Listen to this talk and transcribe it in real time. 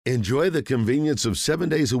Enjoy the convenience of 7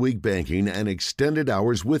 days a week banking and extended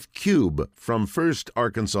hours with Cube from First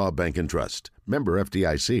Arkansas Bank and Trust. Member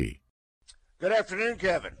FDIC. Good afternoon,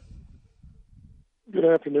 Kevin. Good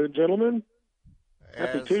afternoon, gentlemen.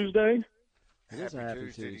 Happy Tuesday. It is a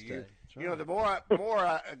happy Tuesday. To you. Right. You know, the more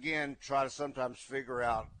I again try to sometimes figure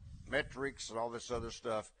out metrics and all this other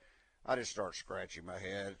stuff, I just start scratching my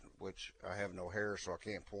head, which I have no hair, so I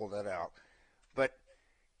can't pull that out. But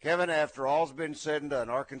Kevin, after all's been said and done,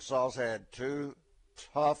 Arkansas's had two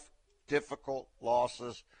tough, difficult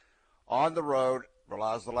losses on the road.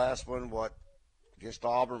 Realize the last one, against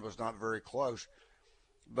Auburn, was not very close.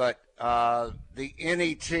 But the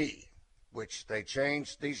NET, which they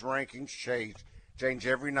changed, these rankings change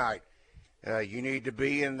every night. You need to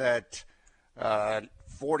be in that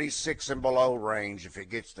 46 and below range if it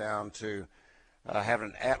gets down to having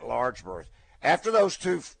an at-large berth. After those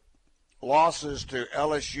two losses to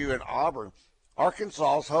LSU and Auburn,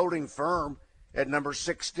 Arkansas's holding firm at number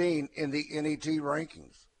 16 in the NET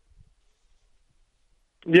rankings.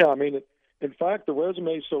 Yeah, I mean, in fact, the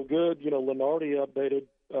resume is so good. You know, Lenardi updated,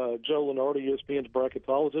 Joe Lenardi, ESPN's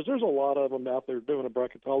bracketologist. There's a lot of them out there doing a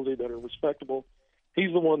bracketology that are respectable.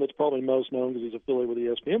 He's the one that's probably most known because he's affiliated with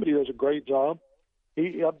ESPN, but he does a great job.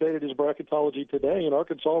 He updated his bracketology today, and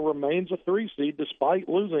Arkansas remains a 3 seed despite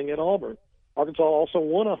losing at Auburn. Arkansas also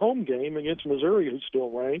won a home game against Missouri, who's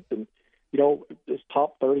still ranked, and, you know, is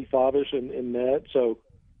top 35-ish in net. So,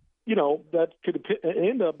 you know, that could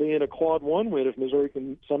end up being a quad one win if Missouri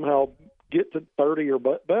can somehow get to 30 or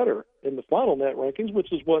better in the final net rankings,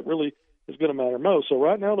 which is what really is going to matter most. So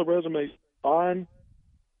right now the resume is fine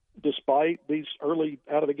despite these early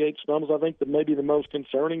out-of-the-gate stumbles. I think that maybe the most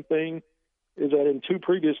concerning thing is that in two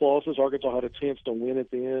previous losses, Arkansas had a chance to win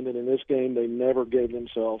at the end, and in this game, they never gave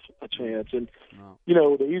themselves a chance. And, you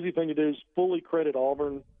know, the easy thing to do is fully credit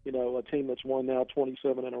Auburn, you know, a team that's won now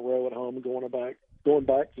 27 in a row at home, going back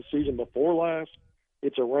to the season before last.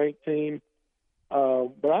 It's a ranked team.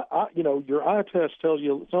 But, you know, your eye test tells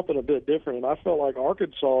you something a bit different, and I felt like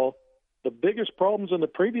Arkansas, the biggest problems in the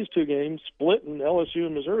previous two games, splitting LSU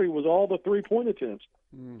and Missouri, was all the three-point attempts.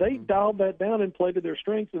 Mm-hmm. They dialed that down and played to their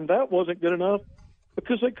strengths, and that wasn't good enough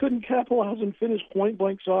because they couldn't capitalize and finish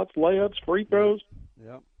point-blank shots, layups, free throws.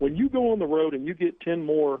 Yep. When you go on the road and you get 10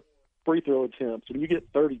 more free throw attempts and you get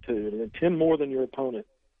 32 and then 10 more than your opponent,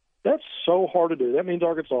 that's so hard to do. That means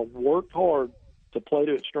Arkansas worked hard to play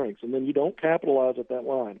to its strengths, and then you don't capitalize at that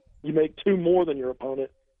line. You make 2 more than your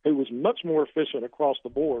opponent, who was much more efficient across the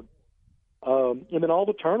board. And then all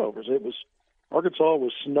the turnovers. Arkansas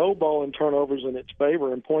was snowballing turnovers in its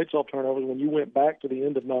favor and points off turnovers when you went back to the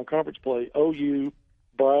end of non-conference play. OU,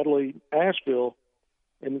 Bradley, Asheville,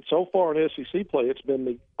 and so far in SEC play, it's been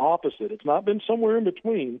the opposite. It's not been somewhere in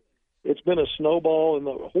between. It's been a snowball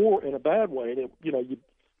in a bad way. And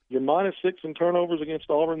you're -6 in turnovers against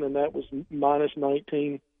Auburn, and that was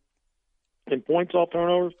 -19 in points off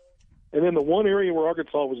turnovers. And then the one area where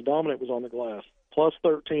Arkansas was dominant was on the glass.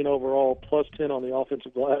 +13 overall, +10 on the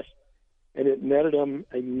offensive glass, and it netted them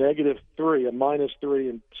a -3, a -3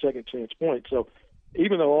 in second chance points. So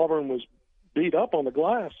even though Auburn was beat up on the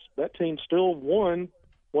glass, that team still won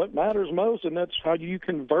what matters most, and that's how you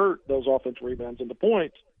convert those offensive rebounds into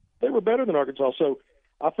points. They were better than Arkansas. So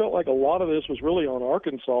I felt like a lot of this was really on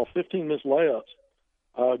Arkansas, 15 missed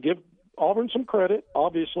layups. Give Auburn some credit,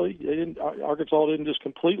 obviously. Arkansas didn't just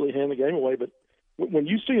completely hand the game away, but when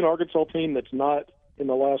you see an Arkansas team that's not in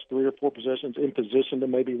the last 3 or 4 possessions in position to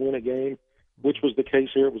maybe win a game, which was the case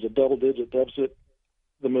here, it was a double-digit deficit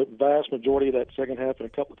the vast majority of that second half and a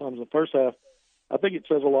couple of times in the first half, I think it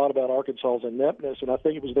says a lot about Arkansas's ineptness, and I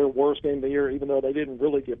think it was their worst game of the year. Even though they didn't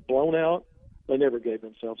really get blown out, they never gave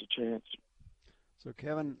themselves a chance. So,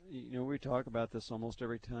 Kevin, you know, we talk about this almost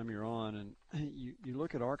every time you're on, and you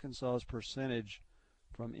look at Arkansas's percentage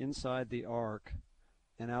from inside the arc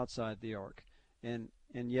and outside the arc. And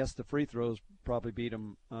yes, the free throws probably beat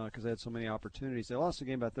them because they had so many opportunities. They lost the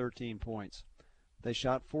game by 13 points. They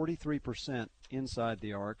shot 43% inside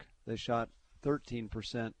the arc. They shot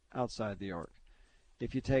 13% outside the arc.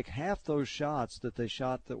 If you take half those shots that they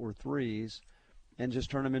shot that were threes and just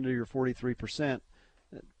turn them into your 43%,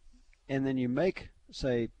 and then you make,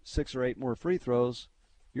 say, 6 or 8 more free throws,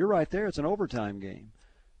 you're right there. It's an overtime game.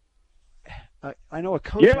 I know a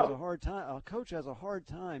coach has a hard time. A coach has a hard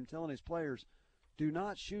time telling his players, do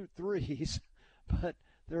not shoot threes, but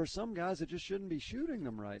there are some guys that just shouldn't be shooting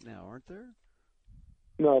them right now, aren't there?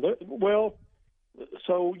 No, well,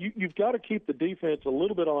 so you've got to keep the defense a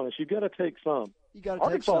little bit honest. You've got to take some. You got to take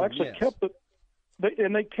Arkansas some. Actually yes.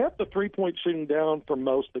 they kept the 3-point shooting down for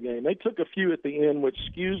most of the game. They took a few at the end, which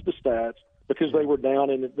skews the stats because they were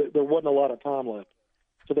down and there wasn't a lot of time left.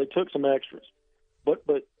 so they took some extras. But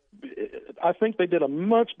I think they did a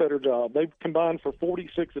much better job. They've combined for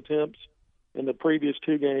 46 attempts in the previous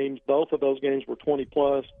two games. Both of those games were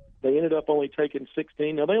 20-plus. They ended up only taking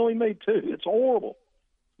 16. Now, they only made 2. It's horrible.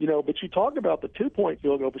 But you talk about the 2-point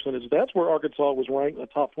field goal percentage. That's where Arkansas was ranked in the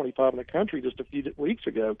top 25 in the country just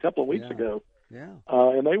a couple of weeks ago. Yeah.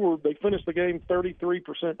 And they finished the game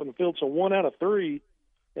 33% from the field, so 1 out of 3.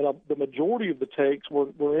 And the majority of the takes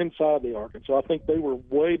were inside the arc. And so I think they were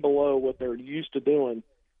way below what they're used to doing.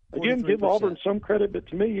 Again, 43%. give Auburn some credit, but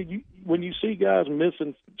to me, when you see guys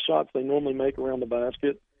missing shots they normally make around the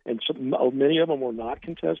basket, and many of them were not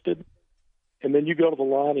contested, and then you go to the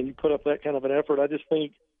line and you put up that kind of an effort, I just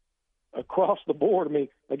think across the board,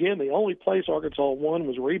 again, the only place Arkansas won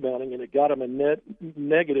was rebounding, and it got them a net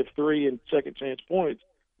 -3 in second chance points.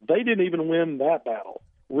 They didn't even win that battle,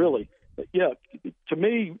 really. But yeah, to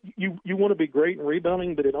me, you want to be great in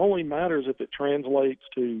rebounding, but it only matters if it translates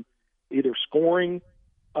to either scoring,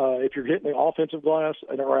 if you're hitting the offensive glass,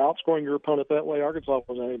 or outscoring your opponent that way. Arkansas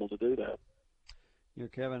wasn't able to do that.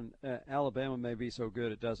 Kevin, Alabama may be so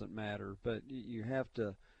good it doesn't matter, but you have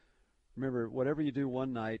to remember whatever you do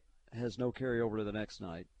one night has no carryover to the next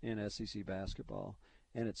night in SEC basketball.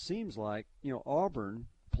 And it seems like, Auburn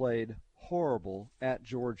played horrible at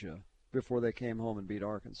Georgia before they came home and beat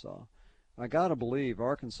Arkansas. I got to believe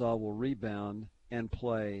Arkansas will rebound and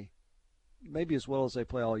play maybe as well as they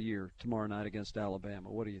play all year tomorrow night against Alabama.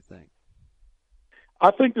 What do you think? I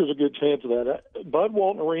think there's a good chance of that. Bud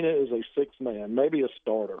Walton Arena is a sixth man, maybe a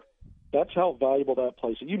starter. That's how valuable that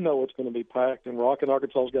place is. It's going to be packed and rocking.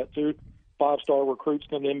 Arkansas's got 2 5-star recruits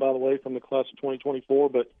coming in, by the way, from the class of 2024,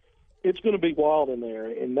 but it's going to be wild in there,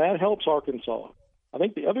 and that helps Arkansas. I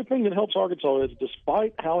think the other thing that helps Arkansas is,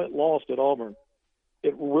 despite how it lost at Auburn,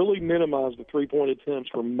 it really minimized the three-point attempts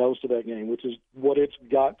for most of that game, which is what it's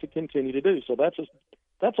got to continue to do. So that's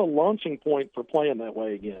a launching point for playing that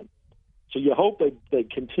way again. So you hope they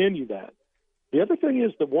continue that. The other thing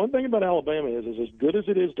is, the one thing about Alabama is as good as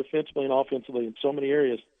it is defensively and offensively in so many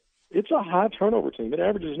areas, it's a high turnover team. It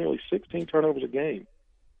averages nearly 16 turnovers a game,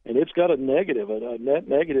 and it's got a net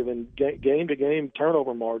negative in game-to-game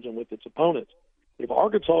turnover margin with its opponents. If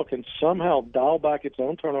Arkansas can somehow dial back its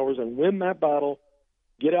own turnovers and win that battle,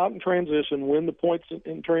 get out in transition, win the points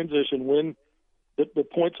in transition, win the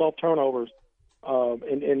points off turnovers,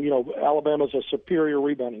 and Alabama's a superior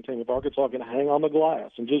rebounding team. If Arkansas can hang on the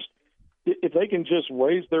glass and if they can just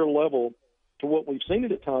raise their level to what we've seen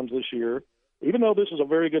it at times this year, even though this is a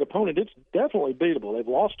very good opponent, it's definitely beatable. They've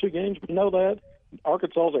lost 2 games, we know that.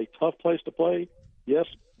 Arkansas is a tough place to play. Yes,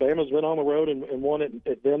 Bama's been on the road and won it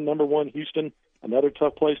at then number 1 Houston, another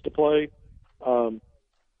tough place to play.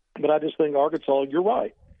 But I just think Arkansas, you're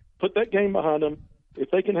right. Put that game behind them.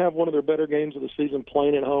 If they can have one of their better games of the season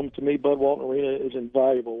playing at home, to me, Bud Walton Arena is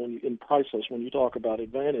invaluable and priceless when you talk about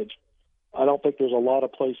advantage. I don't think there's a lot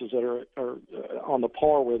of places that are on the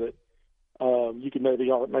par with it. You can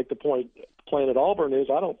maybe make the point playing at Auburn is.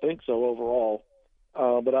 I don't think so overall.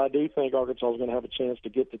 But I do think Arkansas is going to have a chance to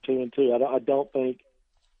get to 2-2. I don't think,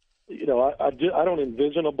 I don't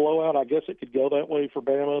envision a blowout. I guess it could go that way for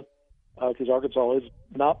Bama because Arkansas is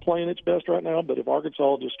not playing its best right now. But if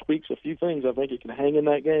Arkansas just tweaks a few things, I think it can hang in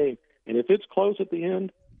that game. And if it's close at the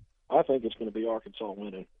end, I think it's going to be Arkansas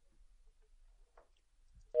winning.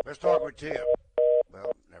 Let's talk with Tim.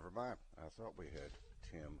 Well, never mind. I thought we had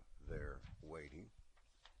Tim there waiting.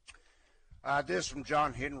 This from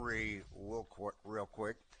John Henry real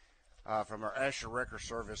quick. From our Asher Record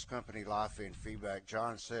Service Company Life and Feedback.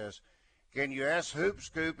 John says, can you ask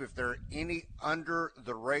Hoopscoop if there are any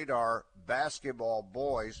under-the-radar basketball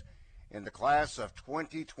boys in the class of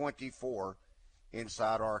 2024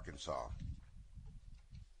 inside Arkansas?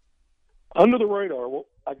 Under the radar, well,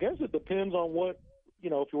 I guess it depends on what,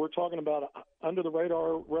 if you were talking about under the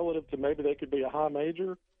radar relative to maybe they could be a high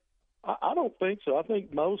major. I don't think so. I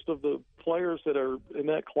think most of the players that are in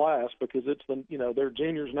that class, because it's they're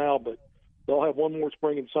juniors now, but they'll have one more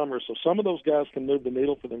spring and summer. So some of those guys can move the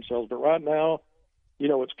needle for themselves. But right now,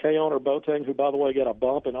 it's Kayon or Boateng, who, by the way, got a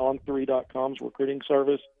bump in On3.com's recruiting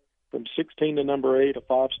service from 16 to number 8, a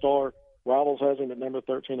 5-star. Rivals has him at number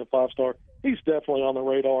 13, a 5-star. He's definitely on the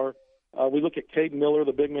radar. We look at Caden Miller,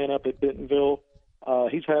 the big man up at Bentonville.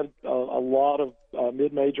 He's had a lot of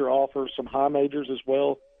mid-major offers, some high majors as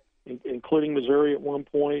well, including Missouri at one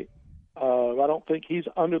point. I don't think he's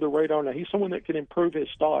under the radar. Now, he's someone that can improve his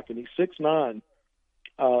stock, and he's 6'9".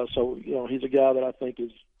 So, he's a guy that I think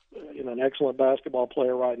is an excellent basketball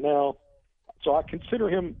player right now. So I consider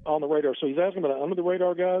him on the radar. So he's asking about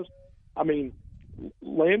under-the-radar guys. I mean,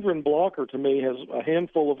 Landry Blocker, to me, has a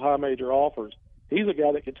handful of high major offers. he's a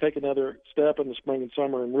guy that could take another step in the spring and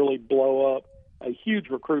summer and really blow up a huge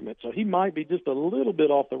recruitment. So he might be just a little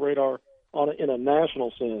bit off the radar in a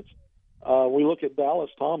national sense. We look at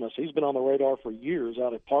Dallas Thomas. He's been on the radar for years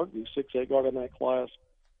out at Parkview, 6'8" guard in that class.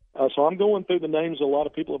 So I'm going through the names a lot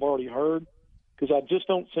of people have already heard because I just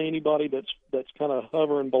don't see anybody that's kind of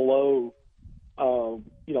hovering below,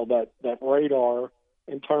 that radar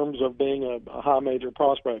in terms of being a high major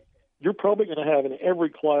prospect. You're probably going to have in every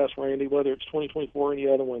class, Randy, whether it's 2024 or any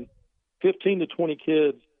other one, 15 to 20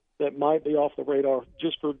 kids that might be off the radar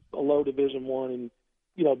just for a low Division I and,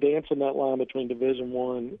 dancing that line between Division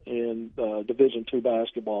I and Division II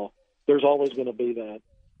basketball. There's always going to be that.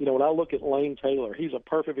 When I look at Lane Taylor, he's a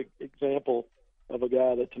perfect example of a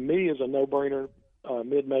guy that to me is a no-brainer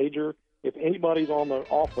mid-major. If anybody's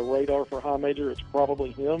off the radar for high major, it's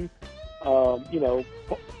probably him.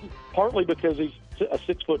 Partly because he's a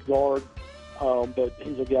 6-foot guard, but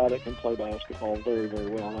he's a guy that can play basketball very, very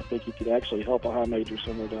well, and I think he could actually help a high major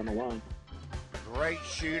somewhere down the line. Great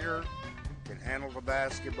shooter, can handle the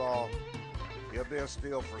basketball. He'll be a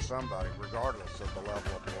steal for somebody, regardless of the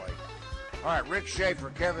level of play. All right, Rick Schaefer,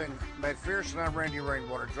 Kevin McPherson, I'm Randy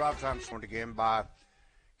Rainwater. Drop time sworn again by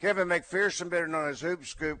Kevin McPherson, better known as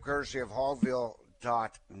Hoopscoop, courtesy of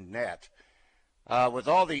Hallville.net. With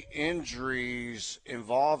all the injuries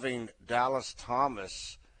involving Dallas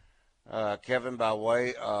Thomas, Kevin, by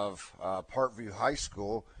way of Parkview High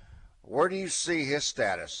School, where do you see his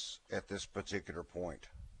status at this particular point?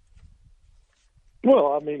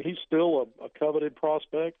 Well, I mean, he's still a coveted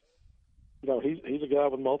prospect. He's a guy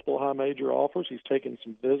with multiple high major offers. He's taken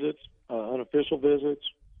some visits, unofficial visits.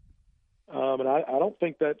 And I don't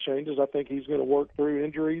think that changes. I think he's going to work through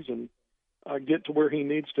injuries and get to where he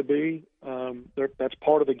needs to be. That's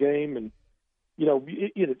part of the game. And, he's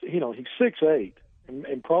 6'8",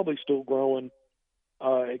 and probably still growing,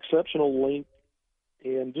 exceptional length,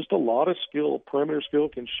 and just a lot of skill, perimeter skill,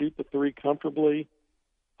 can shoot the three comfortably,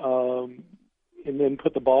 and then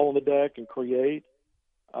put the ball on the deck and create.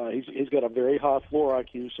 He's got a very high floor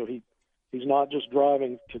IQ, so he's not just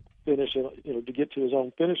driving to finish, to get to his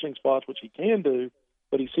own finishing spots, which he can do,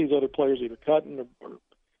 but he sees other players either cutting or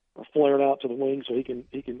flaring out to the wing, so he can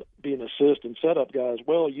be an assist and setup guy as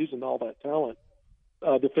well, using all that talent.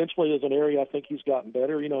 Defensively is an area I think he's gotten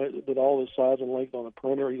better. With all his size and length on the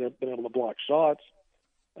perimeter, he's been able to block shots,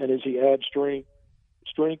 and as he adds strength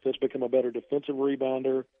has become a better defensive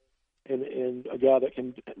rebounder and a guy that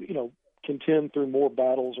can contend through more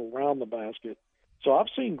battles around the basket. So I've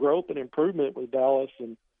seen growth and improvement with Dallas,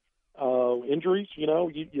 and injuries.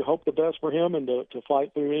 You hope the best for him and to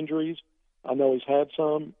fight through injuries. I know he's had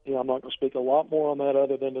some. I'm not going to speak a lot more on that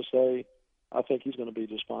other than to say I think he's going to be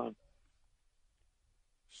just fine.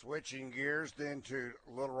 Switching gears then to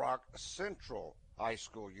Little Rock Central High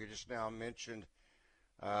School. You just now mentioned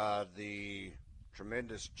the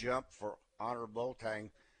tremendous jump for Honor Boateng.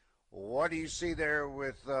 What do you see there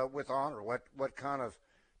with Honor? What kind of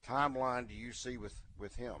timeline do you see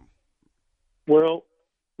with him? Well,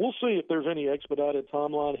 we'll see if there's any expedited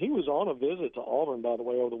timeline. He was on a visit to Auburn, by the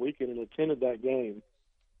way, over the weekend and attended that game.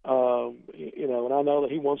 And I know that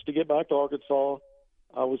he wants to get back to Arkansas.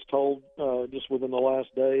 I was told just within the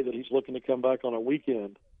last day that he's looking to come back on a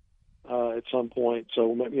weekend at some point.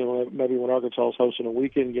 So maybe when Arkansas is hosting a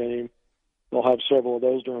weekend game, they'll have several of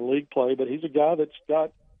those during league play. But he's a guy that's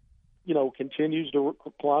got, continues to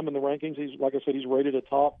climb in the rankings. He's, like I said, he's rated a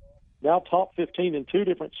top 15 in two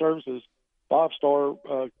different services, 5-star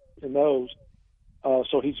in those.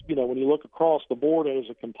 So he's, when you look across the board as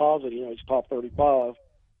a composite, he's top 35.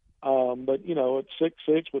 But, at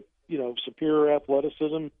 6'6" with, superior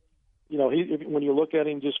athleticism, when you look at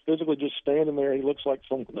him just physically just standing there, he looks like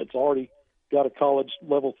someone that's already got a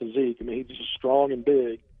college-level physique. I mean, he's just strong and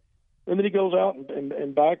big. And then he goes out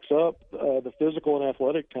and backs up the physical and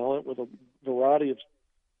athletic talent with a variety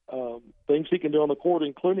of things he can do on the court,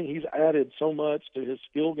 including he's added so much to his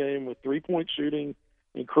skill game with three-point shooting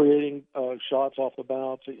and creating shots off the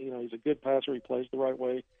bounce. He's a good passer. He plays the right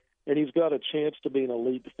way. And he's got a chance to be an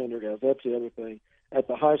elite defender, guys. That's the other thing. At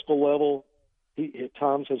the high school level, he at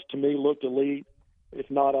times has, to me, looked elite. If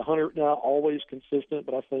not 100 now, always consistent,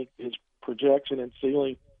 but I think his projection and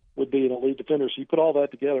ceiling would be an elite defender. So you put all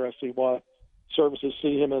that together, I see why services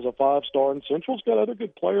see him as a 5-star, and Central's got other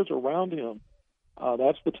good players around him.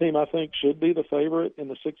 That's the team I think should be the favorite in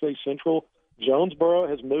the 6A Central. Jonesboro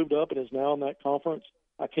has moved up and is now in that conference.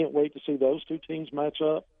 I can't wait to see those two teams match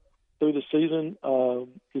up through the season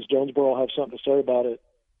because Jonesboro will have something to say about it.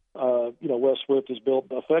 Wes Swift has built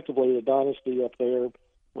effectively a dynasty up there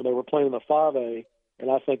when they were playing in the 5A, and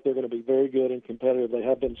I think they're going to be very good and competitive. They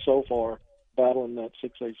have been so far battling that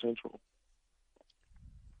 6A Central.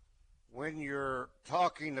 when you're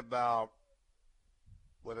talking about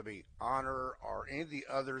whether it be Honor or any of the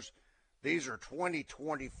others, these are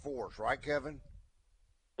 2024s, right, Kevin?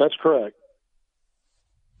 That's correct.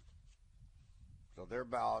 So they're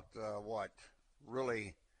about,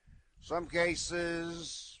 really, some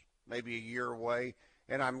cases, maybe a year away.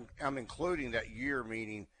 And I'm including that year,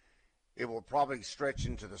 meaning it will probably stretch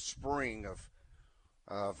into the spring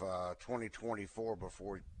of 2024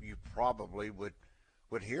 before you probably would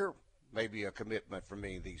hear maybe a commitment from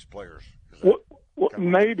any of these players. Well,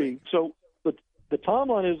 maybe. So the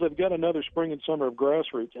timeline is they've got another spring and summer of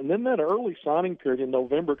grassroots, and then that early signing period in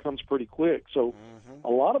November comes pretty quick. So a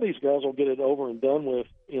lot of these guys will get it over and done with.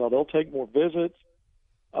 They'll take more visits.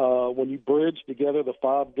 When you bridge together the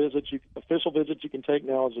 5 official visits you can take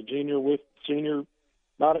now as a junior with senior,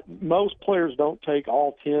 most players don't take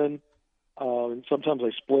all 10. And sometimes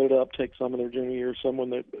they split it up, take some in their junior year, someone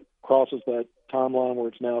that crosses that timeline where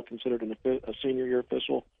it's now considered a senior year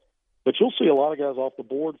official. But you'll see a lot of guys off the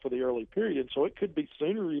board for the early period, so it could be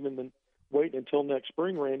sooner even than waiting until next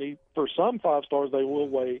spring, Randy. For some 5-stars, they will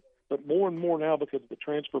wait, but more and more now because of the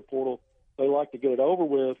transfer portal, they like to get it over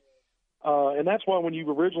with. And that's why when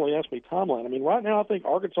you originally asked me timeline, I mean, right now I think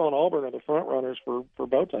Arkansas and Auburn are the front runners for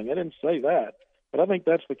Boateng. I didn't say that, but I think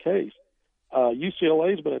that's the case.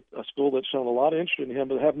 UCLA's been a school that's shown a lot of interest in him,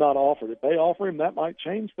 but have not offered. If they offer him, that might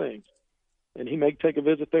change things, and he may take a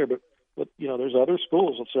visit there. But there's other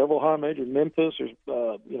schools, several high majors, Memphis. There's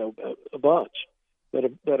a bunch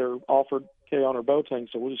that are offered Keon or Boateng.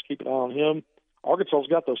 So we'll just keep an eye on him. Arkansas's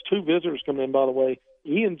got those 2 visitors coming in, by the way.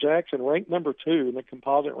 Ian Jackson, ranked number 2 in the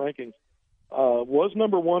composite rankings, was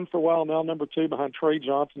number 1 for a while, now number 2 behind Trey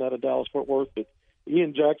Johnson out of Dallas-Fort Worth. But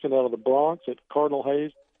Ian Jackson out of the Bronx at Cardinal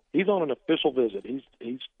Hayes, he's on an official visit.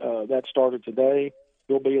 He's that started today.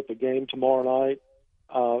 He'll be at the game tomorrow night.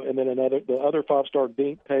 And then the other 5-star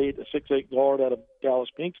Dink Pate, a 6'8" guard out of Dallas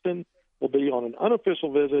Pinkston, will be on an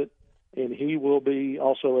unofficial visit, and he will be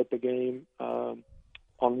also at the game on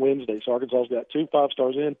Wednesday. So Arkansas's got 2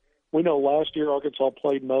 5-stars in. We know last year Arkansas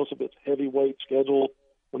played most of its heavyweight schedule.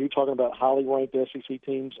 When you're talking about highly ranked SEC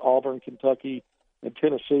teams, Auburn, Kentucky, and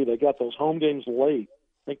Tennessee, they got those home games late.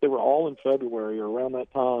 I think they were all in February or around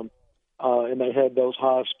that time, and they had those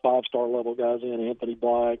high 5-star level guys in, Anthony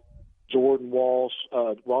Black, Jordan Walsh,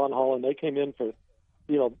 Ron Holland. They came in for,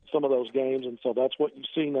 some of those games, and so that's what you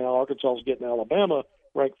see now. Arkansas's getting Alabama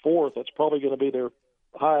ranked 4th. That's probably going to be their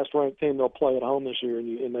highest-ranked team they'll play at home this year,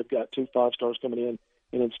 and they've got 2 5-stars coming in.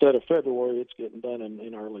 And instead of February, it's getting done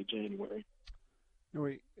in early January.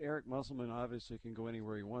 Eric Musselman obviously can go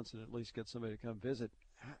anywhere he wants and at least get somebody to come visit.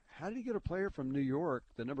 How did he get a player from New York,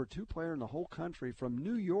 the number 2 player in the whole country from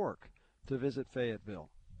New York, to visit Fayetteville?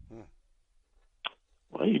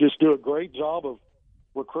 Well, you just do a great job of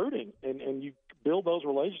recruiting, and you build those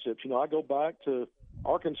relationships. I go back to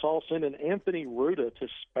Arkansas sending Anthony Ruda to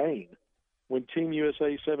Spain when Team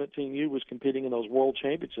USA 17U was competing in those world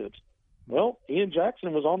championships. Well, Ian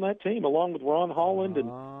Jackson was on that team along with Ron Holland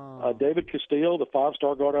and David Castillo, the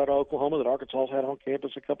 5-star guard out of Oklahoma that Arkansas had on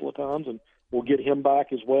campus a couple of times, and we'll get him back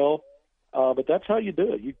as well. But that's how you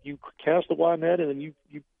do it. You cast the wide net, and then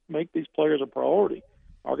you make these players a priority.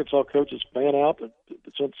 Arkansas coaches fan out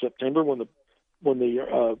since September when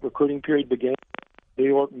the recruiting period began. New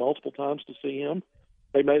York multiple times to see him.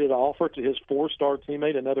 They made an offer to his 4-star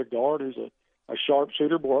teammate, another guard who's a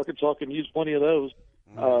sharpshooter. Boy, Arkansas can use plenty of those.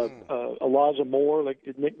 Elijah Moore, like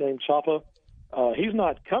nicknamed Choppa. He's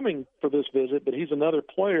not coming for this visit, but he's another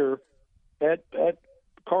player at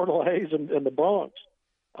Cardinal Hayes and the Bronx.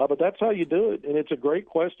 But that's how you do it, and it's a great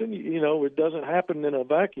question. It doesn't happen in a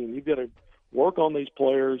vacuum. You've got to work on these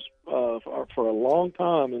players for a long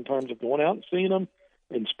time in terms of going out and seeing them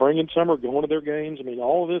in spring and summer, going to their games. I mean,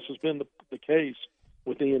 all of this has been the case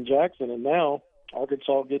with Ian Jackson, and now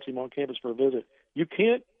Arkansas gets him on campus for a visit. You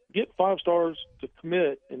can't get 5-stars to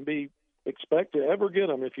commit and expect to ever get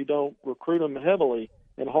them if you don't recruit them heavily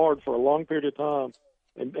and hard for a long period of time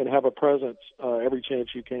and have a presence every chance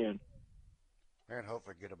you can. And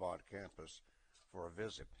hopefully get them on campus for a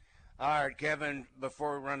visit. All right, Kevin,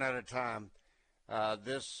 before we run out of time,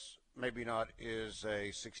 this maybe not is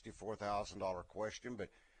a $64,000 question, but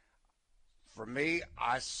for me,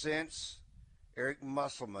 I sense Eric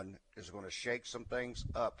Musselman is going to shake some things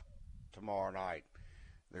up tomorrow night.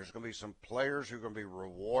 There's going to be some players who are going to be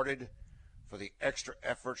rewarded for the extra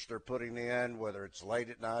efforts they're putting in, whether it's late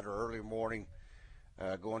at night or early morning,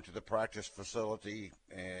 going to the practice facility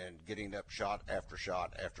and getting up shot after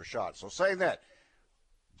shot after shot. So saying that,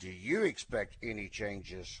 do you expect any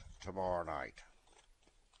changes tomorrow night?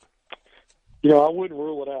 I wouldn't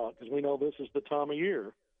rule it out because we know this is the time of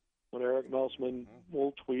year. when Eric Musselman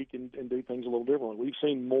will tweak and do things a little differently. We've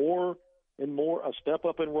seen more and more a step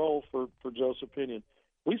up in role for Joseph Pinion.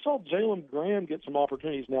 We saw Jalen Graham get some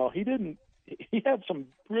opportunities. Now, he had some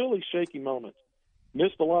really shaky moments.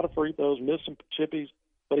 Missed a lot of free throws, missed some chippies,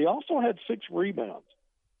 but he also had 6 rebounds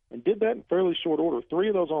and did that in fairly short order, 3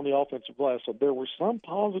 of those on the offensive glass. So there were some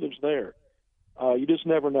positives there. You just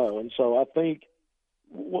never know. And so I think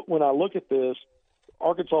when I look at this,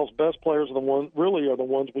 Arkansas's best players are the ones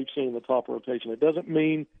we've seen in the top rotation. It doesn't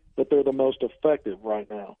mean that they're the most effective right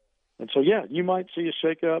now. And so, yeah, you might see a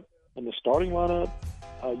shakeup in the starting lineup.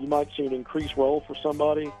 You might see an increased role for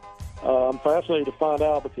somebody. I'm fascinated to find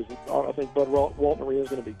out because I think Bud Walton Arena is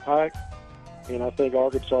going to be packed, and I think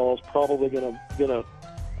Arkansas is probably going to.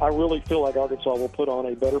 I really feel like Arkansas will put on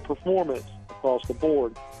a better performance across the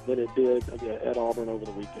board than it did at Auburn over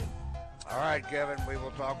the weekend. All right, Kevin, we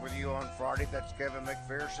will talk with you on Friday. That's Kevin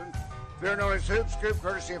McPherson. If you're known as Hoopscoop,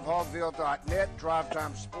 courtesy of Hogville.net, Drive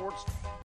Time Sports.